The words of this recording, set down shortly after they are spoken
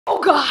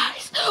Yo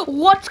guys,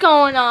 what's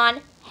going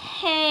on?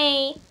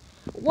 Hey,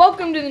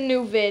 welcome to the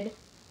new vid.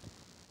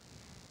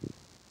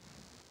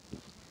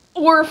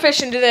 We're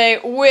fishing today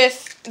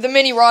with the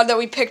mini rod that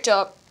we picked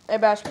up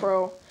at Bass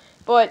Pro,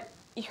 but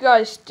you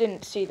guys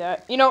didn't see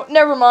that. You know,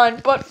 never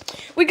mind,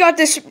 but we got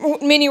this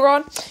mini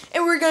rod,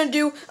 and we're going to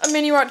do a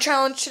mini rod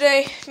challenge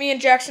today. Me and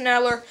Jackson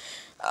Adler,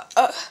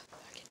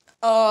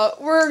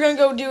 we're going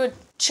to go do a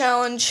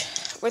challenge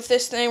with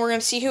this thing. We're going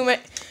to see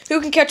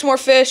who can catch more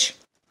fish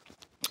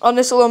on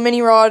this little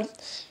mini rod.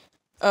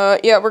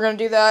 Yeah, we're going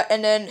to do that,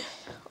 and then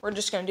we're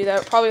just going to do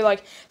that. Probably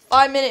like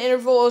 5-minute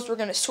intervals. We're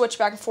going to switch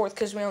back and forth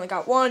because we only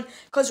got one.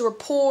 Because we're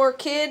poor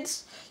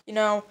kids. You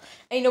know,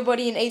 ain't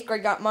nobody in 8th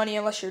grade got money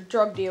unless you're a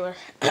drug dealer.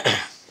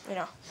 You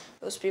know,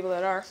 those people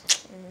that are.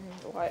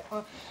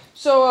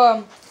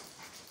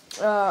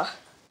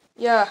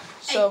 Yeah,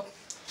 so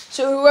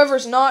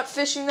whoever's not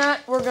fishing that,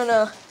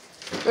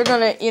 they're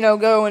gonna, you know,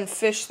 go and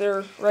fish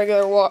their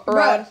regular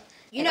rod,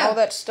 you know, all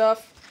that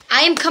stuff.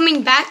 I am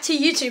coming back to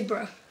YouTube,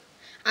 bro.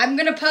 I'm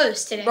gonna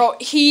post today. Bro,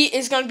 he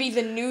is gonna be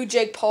the new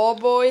Jake Paul,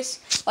 boys.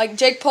 Like,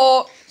 Jake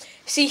Paul,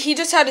 see, he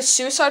just had a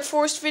Suicide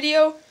Forest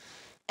video,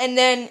 and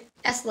then...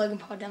 That's Logan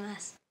Paul,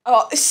 dumbass.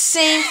 Oh,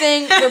 same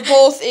thing. They're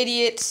both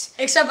idiots.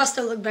 Except I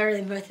still look better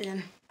than both of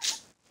them.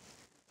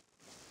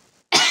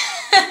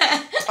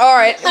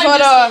 Alright,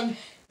 but,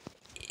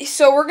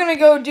 so we're gonna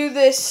go do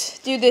this,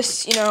 you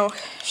know,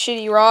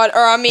 shitty rod,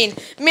 or I mean,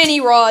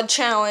 mini rod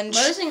challenge.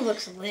 This thing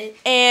looks lit.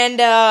 And,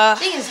 this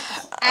thing is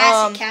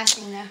acid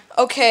casting,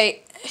 though.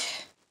 Okay.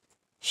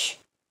 Shh.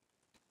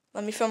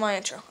 Let me film my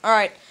intro.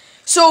 Alright.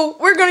 So,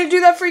 we're gonna do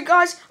that for you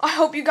guys. I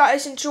hope you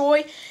guys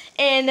enjoy.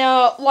 And,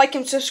 like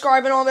and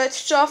subscribe and all that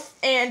stuff.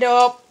 And,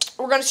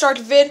 we're gonna start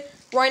the vid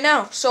right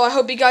now. So, I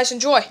hope you guys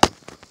enjoy.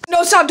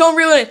 No, stop, don't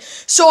reel it in.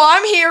 So,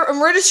 I'm here, and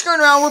we're just screwing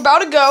around. We're about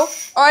to go.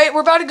 Alright,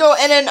 we're about to go.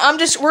 And then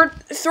we're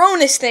throwing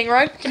this thing,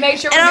 right? To make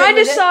sure and I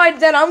decide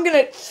that I'm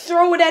gonna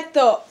throw it at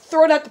the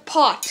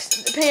pot.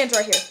 The pan's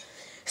right here.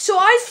 So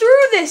I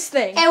threw this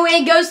thing. And when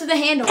it goes to the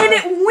handle. And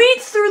it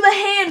went through the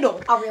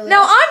handle. Oh, really?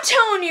 Now, I'm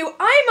telling you,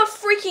 I'm a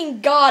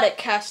freaking god at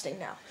casting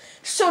now.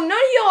 So none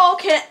of y'all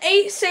can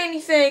say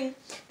anything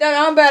that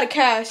I'm bad at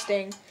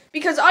casting.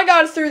 Because I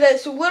got it through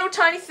this little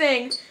tiny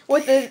thing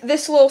with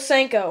this little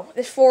Senko.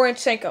 This 4-inch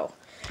Senko.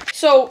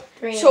 So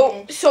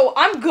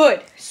I'm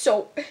good.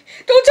 So,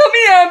 don't tell me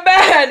that I'm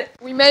bad.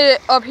 We made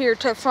it up here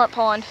to the front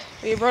pond.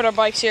 We rode our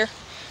bikes here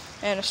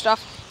and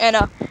stuff. And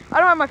I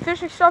don't have my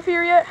fishing stuff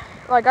here yet.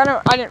 Like,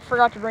 I didn't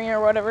forgot to bring it or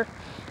whatever.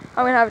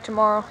 I'm gonna have it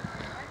tomorrow.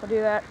 I'll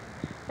do that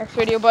next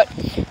video. But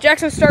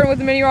Jackson's starting with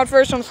the mini rod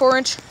first on the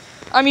 4-inch.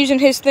 I'm using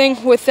his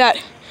thing with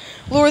that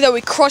lure that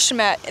we crushed him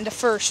at in the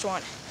first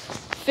one.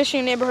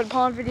 Fishing neighborhood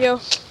pond video.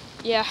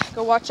 Yeah,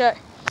 go watch that.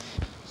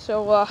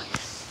 So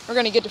we're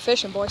gonna get to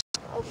fishing, boys.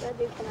 Oh, that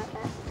dude cannot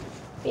cast.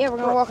 Yeah, we're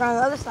gonna walk around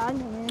the other side.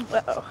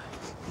 Uh-oh.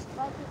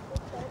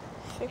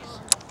 Fix.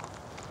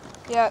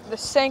 Yeah, the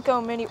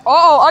Senko mini.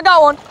 Oh, I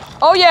got one.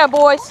 Oh yeah,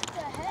 boys.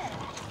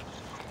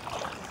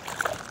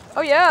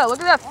 Oh yeah, look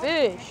at that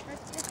fish.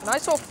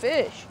 Nice old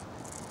fish.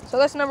 So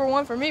that's number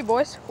 1 for me,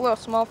 boys. A little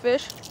small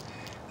fish.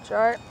 It's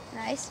alright.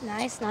 Nice,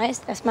 nice, nice.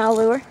 That's my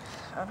lure.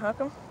 Unhook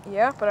him.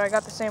 Yeah, but I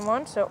got the same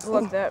one, so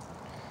look at that.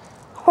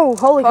 Oh,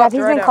 holy crap,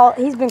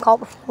 he's been caught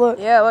before. Look.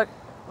 Yeah, look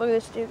at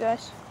this dude,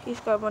 guys.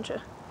 He's got a bunch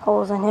of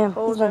holes in him.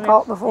 He's been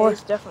caught before. Yeah,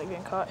 he's definitely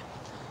been caught.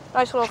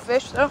 Nice little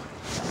fish, though.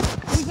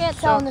 You can't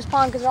tell in this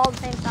pond because they're all the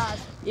same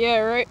size. Yeah,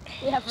 right?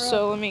 Yeah, for so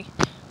real. let me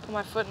put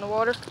my foot in the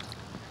water.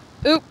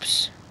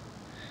 Oops.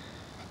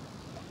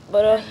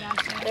 But,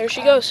 there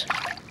she goes.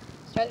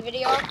 Start the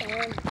video off and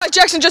we're...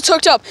 Jackson just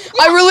hooked up. Yeah.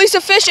 I released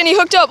a fish and he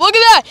hooked up. Look at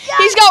that. Yeah.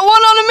 He's got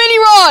one on a mini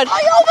rod.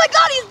 Oh my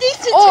god, he's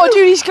decent Oh, too.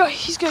 dude, he's good.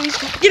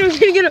 Get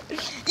him.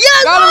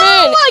 Yes, got him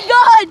in. Oh my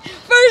god.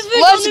 First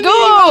fish Let's on the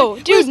go.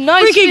 mini. Dude,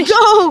 nice freaking fish.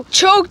 Go.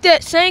 Choke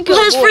that Senko.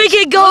 Let's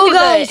freaking go,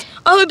 guys.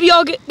 I hope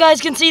y'all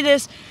guys can see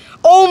this.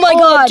 Oh my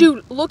god.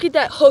 Dude, look at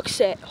that hook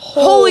set.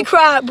 Holy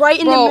crap, right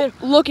in the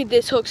middle. Look at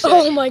this hook set.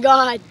 Oh my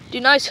god.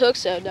 Dude, nice hook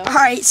set, though.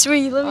 Alright,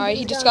 sweet. Alright,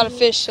 he just got a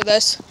fish, so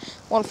that's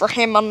one for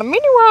him on the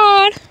mini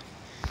rod.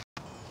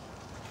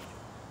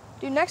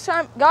 Dude, next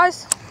time,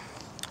 guys,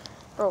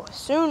 bro,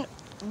 soon,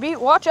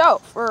 watch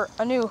out for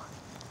a new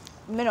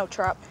minnow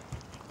trap.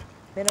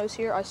 Minnows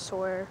here, I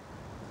swear.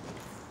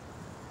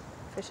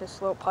 Fish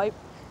this little pipe.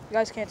 You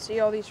guys can't see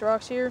all these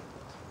rocks here.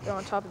 They're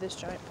on top of this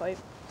giant pipe.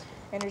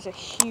 And there's a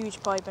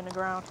huge pipe in the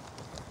ground.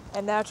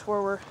 And that's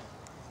where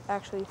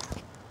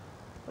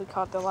we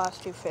caught the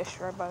last 2 fish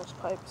right by this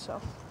pipe, so.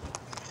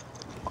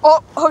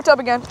 Oh, hooked up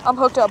again. I'm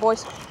hooked up,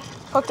 boys.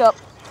 Hooked up.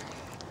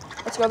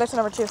 Let's go, that's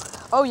number 2.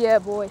 Oh yeah,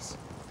 boys.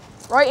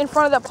 Right in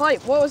front of that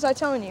pipe. What was I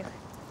telling you?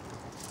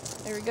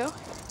 There we go.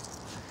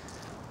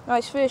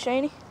 Nice fish,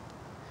 ain't he?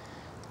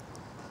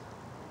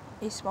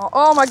 He's small.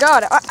 Oh my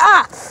god.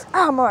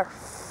 Mother.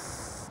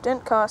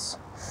 Didn't cuss.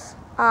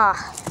 Damn.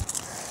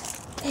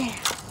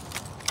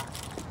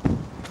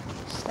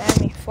 Stand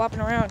me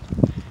flopping around.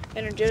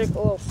 Energetic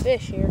little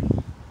fish here.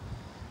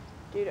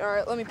 Dude,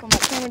 alright, let me put my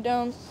camera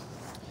down.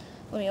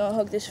 Let me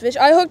unhook this fish.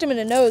 I hooked him in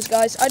the nose,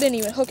 guys. I didn't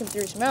even hook him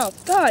through his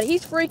mouth. God,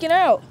 he's freaking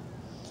out.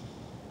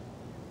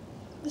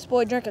 This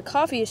boy drank a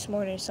coffee this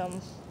morning or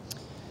something.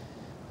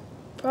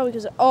 Probably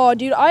because, oh,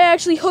 dude, I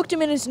actually hooked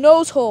him in his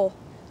nose hole.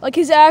 Like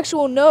his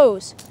actual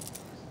nose.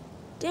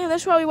 Damn,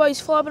 that's probably why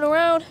he's flopping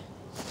around.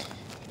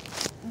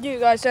 Dude,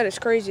 guys, that is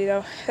crazy,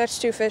 though. That's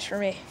 2 fish for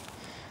me.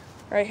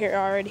 Right here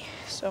already.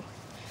 So,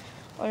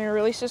 let me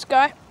release this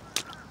guy.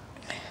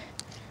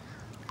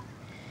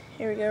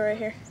 Here we go, right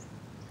here.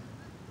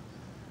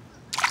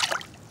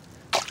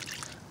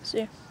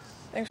 See?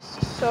 Thanks.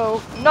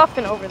 So,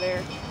 nothing over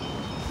there.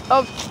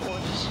 Of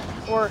course.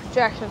 Or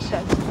Jackson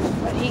said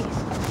that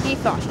he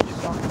thought he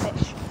was on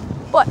fish.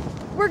 But,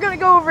 we're going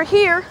to go over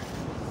here.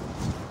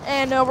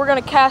 And we're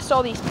going to cast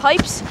all these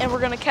pipes, and we're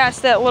going to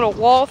cast that little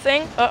wall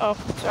thing. Uh-oh,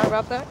 sorry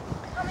about that.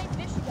 How many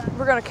fish you got?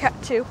 We're going to catch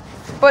 2.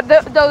 But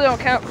those don't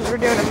count because we're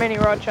doing a mini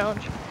rod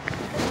challenge.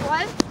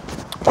 What?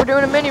 We're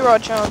doing a mini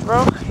rod challenge,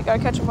 bro. You got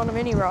to catch them on a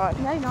mini rod.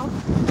 No, you don't.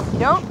 You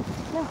don't?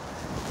 No.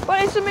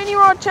 But it's a mini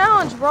rod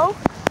challenge, bro.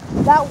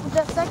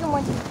 That second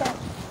one you catch,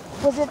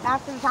 was it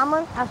after the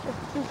timer? After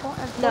 2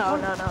 points? No,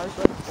 it was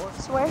right before.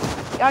 Swear?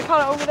 Yeah, I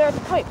caught it over there at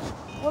the pipe.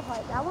 What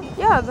pipe? That one?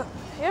 Yeah,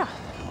 yeah,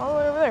 all the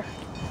way over there.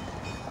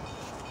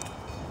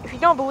 If you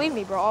don't believe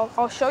me, bro,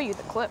 I'll show you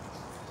the clip.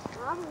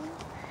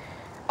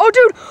 Oh,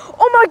 dude!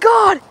 Oh my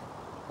God!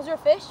 Was there a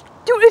fish?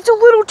 Dude, it's a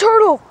little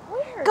turtle.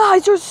 Where?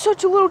 Guys, there's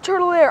such a little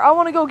turtle there. I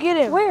want to go get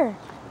him. Where?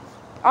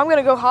 I'm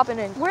gonna go hopping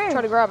in. Where?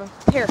 Try to grab him.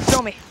 Here,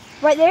 film me.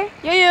 Right there?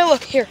 Yeah,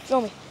 look, here,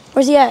 film me.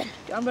 Where's he at?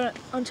 I'm gonna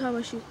untie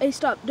my shoes. Hey,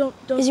 stop! Don't.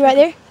 Is he right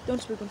there? Don't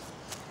spook him.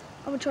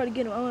 I'm gonna try to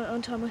get him. I'm gonna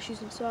untie my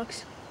shoes and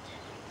socks.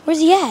 Where's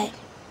he at?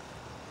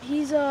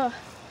 He's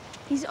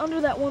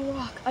under that one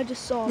rock. I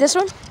just saw him. This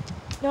one?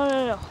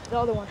 No, the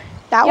other one.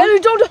 That Yeah,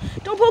 one?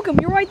 dude, don't poke him.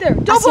 You're right there.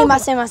 Don't poke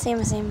him. I see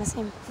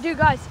him. Dude,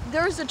 guys,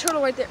 there's a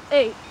turtle right there.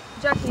 Hey,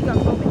 Jackson, you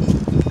gotta film me.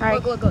 All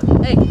right. Look.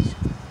 Hey,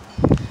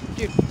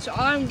 dude. So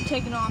I'm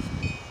taking off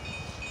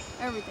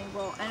everything,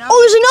 bro. And Oh,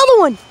 there's another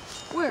one.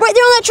 where? Right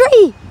there on that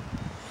tree.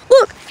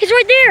 Look, he's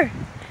right there.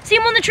 See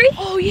him on the tree?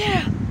 Oh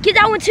yeah. Get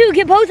that one too.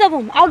 Get both of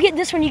them. I'll get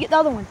this one. You get the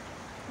other one.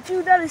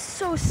 Dude, that is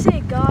so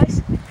sick,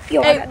 guys.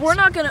 Yo, Hey, we're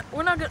not gonna.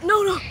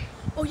 No.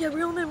 Oh yeah,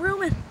 reel him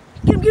in.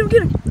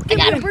 Get him. I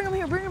got him. Bring him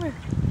here.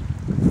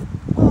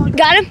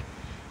 Got him?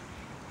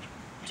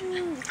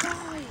 Dude,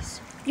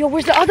 guys. Yo,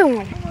 where's the other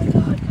one? Oh my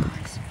God,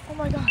 guys. Oh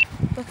my God.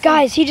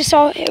 Guys, he just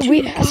saw.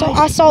 Dude,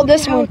 I saw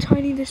this how one.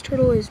 tiny this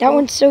turtle is. That bro.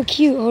 one's so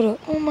cute. Hold up.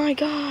 Oh my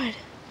God.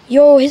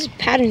 Yo, his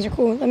patterns are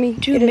cool. Let me.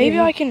 Dude, maybe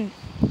I can.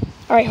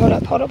 All right, hold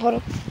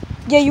up.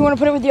 Yeah, you want to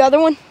put it with the other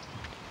one?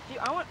 Dude,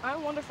 I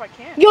wonder if I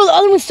can. Yo, the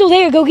other one's still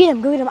there. Go get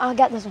him. I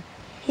got this one.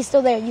 He's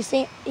still there. You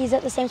see, he's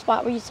at the same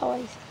spot where you saw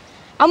it.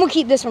 I'm gonna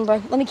keep this one,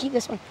 bro. Let me keep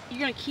this one. You're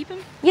gonna keep him?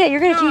 Yeah, you're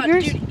gonna keep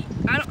yours. Dude,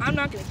 I'm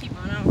not gonna keep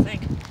mine. I don't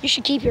think. You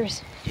should keep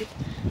yours. Dude,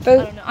 Bro,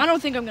 I don't know. I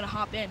don't think I'm gonna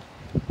hop in.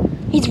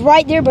 he's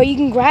right there, bro. You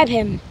can grab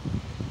him.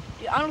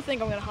 Dude, I don't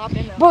think I'm gonna hop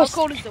in though. Bro, How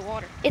cold is the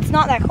water? It's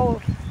not that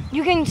cold.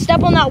 You can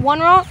step on that one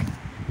rock.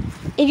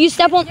 If you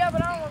step on, Yeah,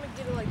 but I don't want to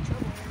get in like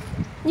trouble.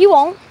 you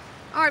won't.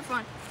 All right,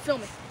 fine.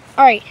 Film me.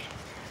 All right.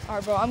 All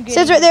right, bro. I'm getting.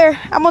 Says right there.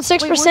 I'm on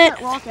 6%. Wait, where's that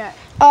rock at?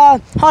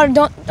 Hold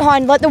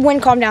on. Let the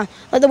wind calm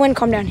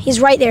down. He's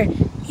right there.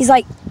 He's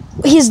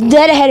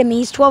dead ahead of me.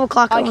 He's 12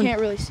 o'clock. I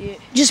can't really see it.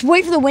 Just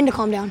wait for the wind to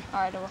calm down. All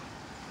right, I will.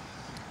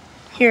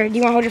 Here, do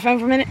you want to hold your phone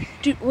for a minute?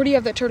 Dude, where do you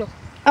have that turtle?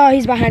 Oh,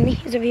 he's behind me.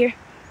 He's over here.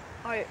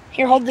 All right.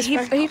 Here, hold this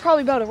phone. He's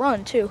probably about to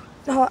run too.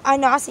 No, I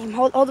know. I see him.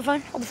 Hold the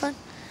phone.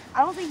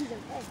 I don't think he's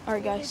okay. All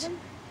right, guys.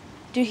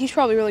 Dude, he's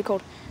probably really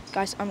cold.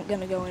 Guys, I'm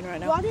gonna go in right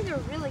now. Well, I think they're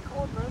really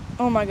cold, bro.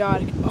 Oh my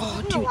God.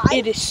 Oh, dude, alive?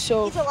 it is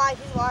so. He's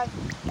alive.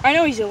 I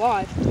know he's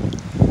alive.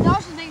 No, I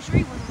was just making sure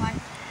he was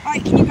alive. All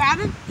right, can you grab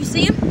him? You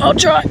see him? I'll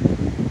try.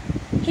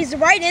 He's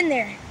right in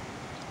there.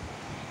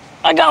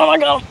 I got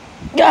him.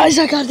 Guys,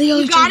 I got the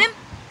other. You got him?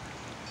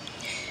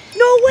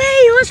 No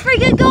way! Let's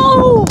freaking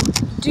go!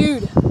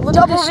 Dude, look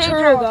at this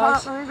turtle,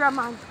 guys. Let me grab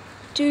mine.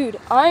 Dude,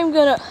 I'm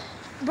gonna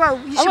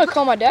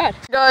call my dad.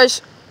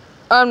 Guys,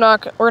 we're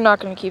not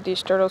gonna keep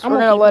these turtles. We're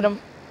gonna let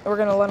them.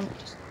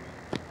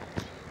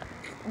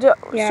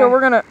 Yeah. So we're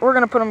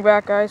gonna put them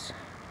back, guys,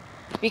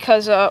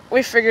 because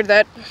we figured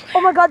that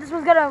Oh my God, this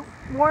one's got a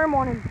worm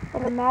on him,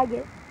 like a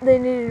maggot. they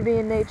needed to be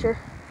in nature.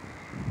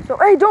 So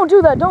hey, don't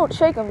do that. Don't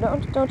shake them.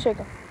 Don't shake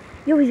them.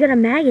 Yo, he's got a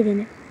maggot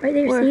in it. Right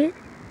there, Where? see it?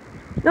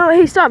 No,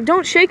 hey, stop.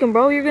 Don't shake him,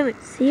 bro. You're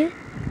gonna. See it?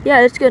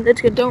 Yeah, it's good.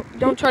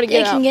 Don't try to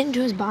get It can out. get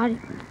into his body.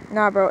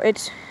 Nah, bro.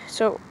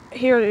 So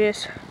here it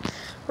is.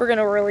 We're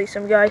gonna release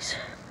him, guys.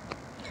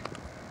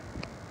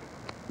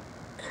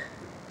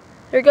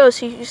 There he goes.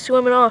 He's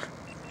swimming off.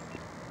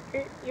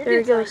 There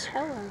he goes.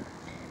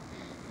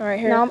 All right,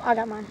 here. No, I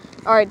got mine.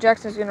 All right,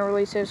 Jackson's gonna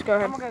release his. Go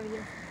ahead. I'm gonna go over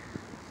here.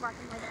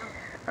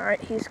 All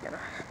right, he's gonna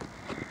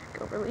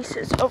go release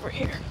his over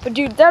here. But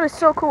dude, that is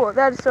so cool.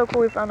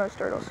 We found those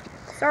turtles.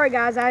 Sorry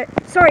guys, I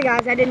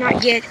did not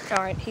get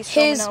All right, he's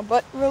filming his now.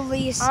 But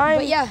release. I'm-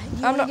 But yeah,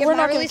 we're not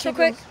gonna release real keep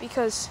quick. him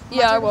because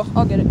yeah, I will.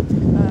 I'll get it.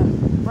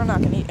 We're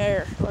not gonna eat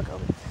air. Look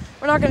over.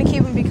 We're not gonna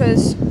keep him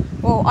because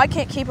Well, I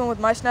can't keep him with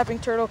my snapping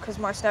turtle because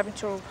my snapping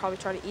turtle will probably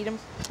try to eat him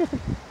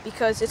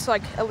because it's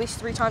like at least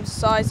 3 times the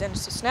size and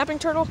it's a snapping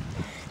turtle.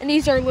 And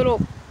these are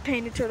little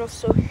painted turtles,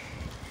 so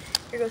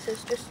here goes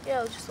his. Just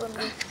let him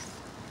go.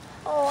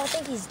 Oh, I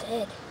think he's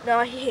dead.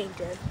 No, he ain't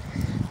dead.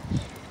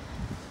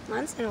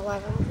 Mine's not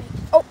alive, I don't think.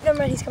 Oh, never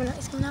mind, he's coming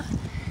out,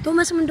 Don't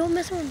mess with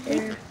him,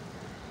 Here.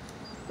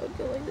 Would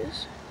go like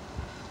this.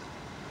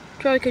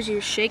 Probably because you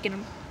were shaking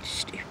him.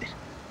 Stupid.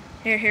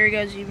 Here he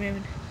goes, you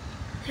moving.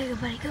 There you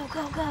go,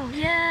 buddy, go,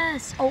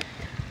 yes! Oh,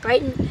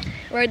 right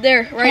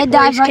there, right head where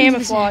dive he's right into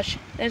the camouflage.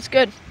 That's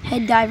good.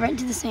 Head dive right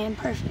into the sand,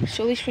 perfect.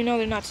 So at least we know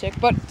they're not sick.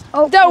 But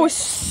Oh, that was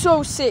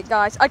so sick,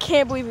 guys. I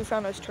can't believe we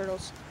found those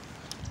turtles.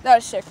 That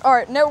is sick. All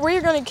right, now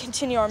we're going to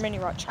continue our mini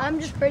rod challenge. I'm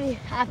just pretty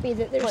happy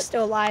that they're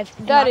still alive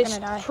and That not is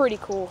gonna die. pretty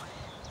cool.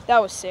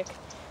 That was sick.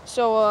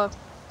 So,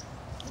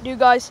 dude,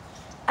 guys,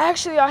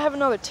 actually, I have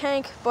another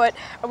tank, but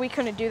we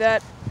couldn't do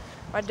that.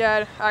 My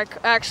dad, I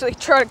actually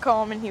tried to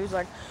call him, and he was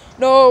like,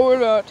 "No, we're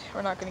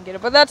not gonna get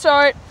it." But that's all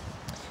right.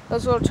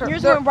 Those little turtles.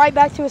 Yours went right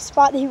back to a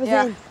spot that he was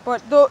in.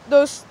 But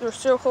those they're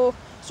so cool.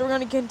 So we're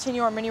gonna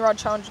continue our mini rod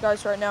challenge,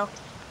 guys, right now.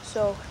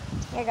 So,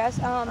 Yeah, guys.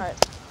 all right.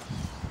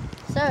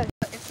 So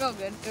It felt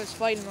good. It was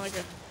fighting like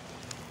a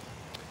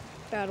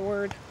bad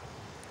word.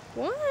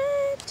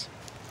 What?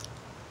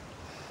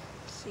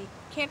 See,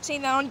 can't say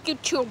that on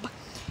YouTube.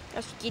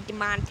 Let's get the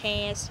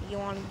Montez. You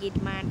want to get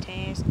the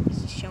Montez?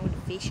 Is he showing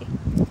the fishy?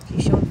 Is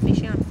he showing the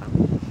fishy on the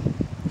phone?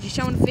 Is he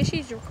showing the fishy?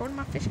 Is he recording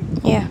my fishing?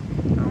 yeah.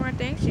 All right,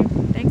 thank you.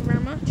 Thank you very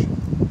much.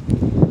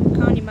 I'm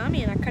calling you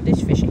mommy, and I cut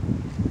this fishing.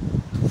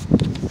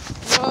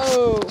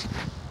 Whoa!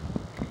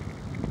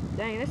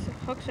 Dang, this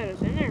hook set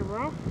is in there,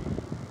 bro.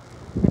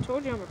 I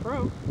told you I'm a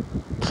pro.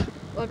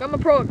 Look, I'm a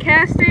pro at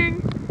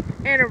casting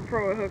and I'm a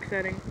pro at hook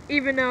setting.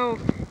 Even though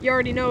you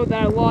already know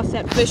that I lost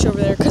that fish over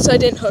there because I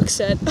didn't hook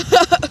set.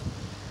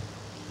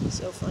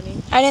 So funny.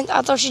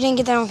 I thought you didn't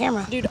get that on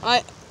camera. Dude,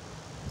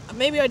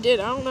 maybe I did,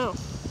 I don't know.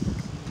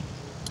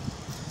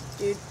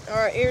 Dude,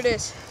 alright, here it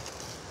is.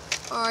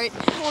 Alright,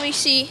 let me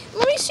see the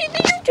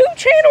YouTube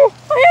channel.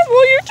 I have a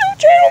YouTube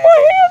channel in my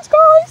hands,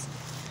 guys.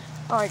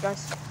 Alright,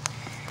 guys.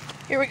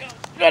 Here we go.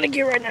 Gotta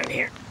get right down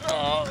here.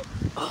 Uh-oh.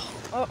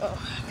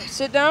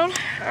 Sit down.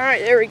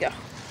 Alright, there we go.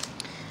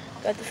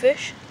 Got the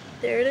fish.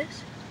 There it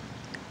is.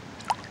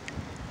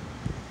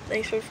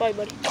 Thanks for the fight,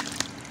 buddy.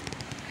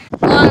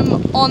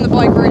 I'm on the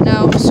bike right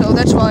now, so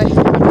that's why I'm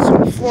just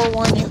going to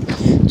forewarn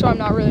you. So I'm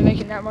not really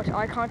making that much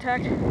eye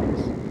contact. I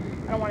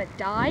don't want to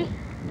die.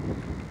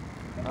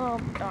 Oh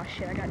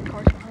shit, I got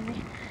cars behind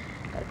me.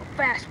 Gotta go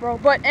fast, bro.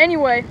 But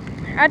anyway,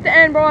 at the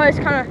end, bro, I was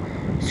kind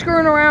of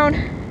screwing around.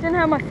 Didn't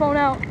have my phone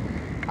out.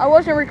 I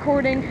wasn't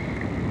recording.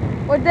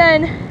 But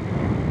then,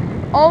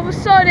 all of a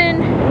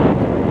sudden,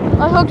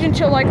 I hooked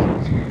into like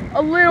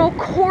a little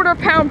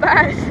quarter-pound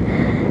bass.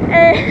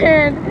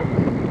 And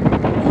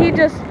he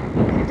just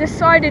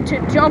decided to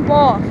jump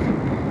off.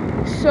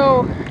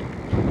 So,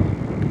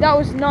 that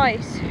was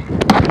nice.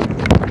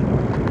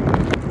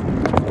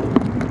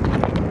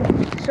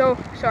 So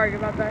sorry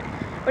about that,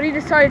 but he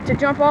decided to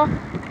jump off,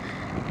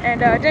 and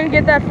didn't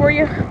get that for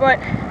you, but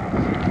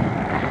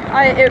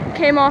it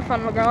came off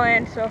on the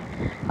land, so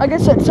I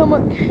guess that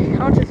somewhat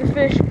counts as a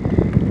fish,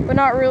 but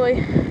not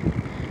really.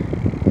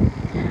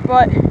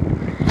 But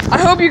I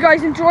hope you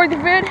guys enjoyed the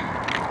vid. It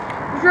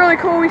was really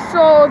cool. We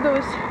saw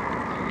those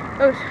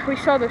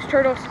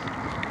turtles.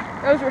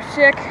 Those were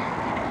sick.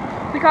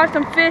 We caught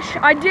some fish.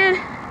 I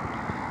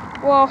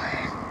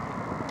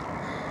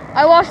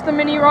lost the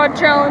mini rod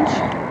challenge.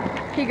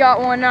 He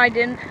got one, I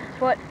didn't,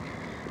 but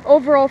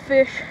overall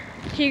fish,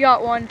 he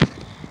got one,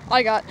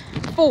 I got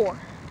 4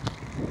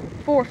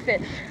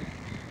 fish.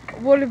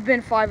 Would have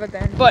been 5 at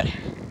the end, but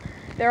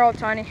they're all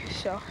tiny,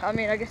 so, I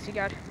mean, I guess he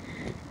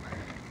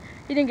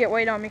didn't get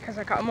weight on me because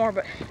I caught more,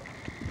 but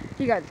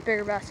he got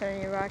bigger bass than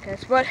any of I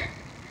guess. But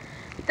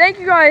thank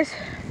you guys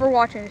for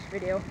watching this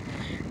video.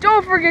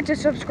 Don't forget to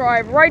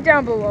subscribe right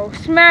down below,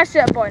 smash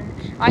that button.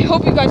 I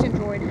hope you guys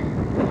enjoyed,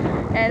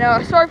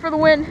 and sorry for the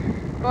wind,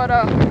 but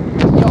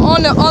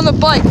on the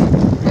bike,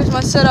 here's my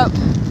setup.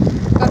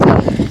 Got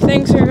the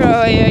things here.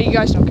 Yeah, you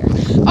guys don't care.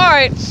 All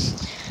right,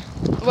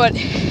 but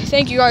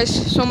thank you guys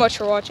so much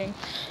for watching.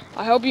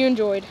 I hope you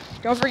enjoyed.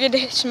 Don't forget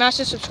to smash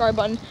the subscribe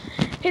button.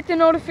 Hit the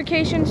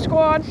notification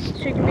squad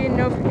so you can be in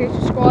the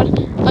notification squad.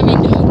 I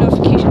mean,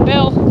 notification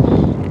bell,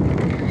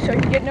 so you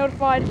can get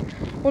notified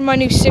when my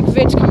new sick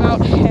vids come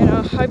out. And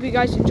I hope you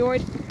guys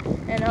enjoyed.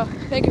 And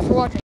thank you for watching.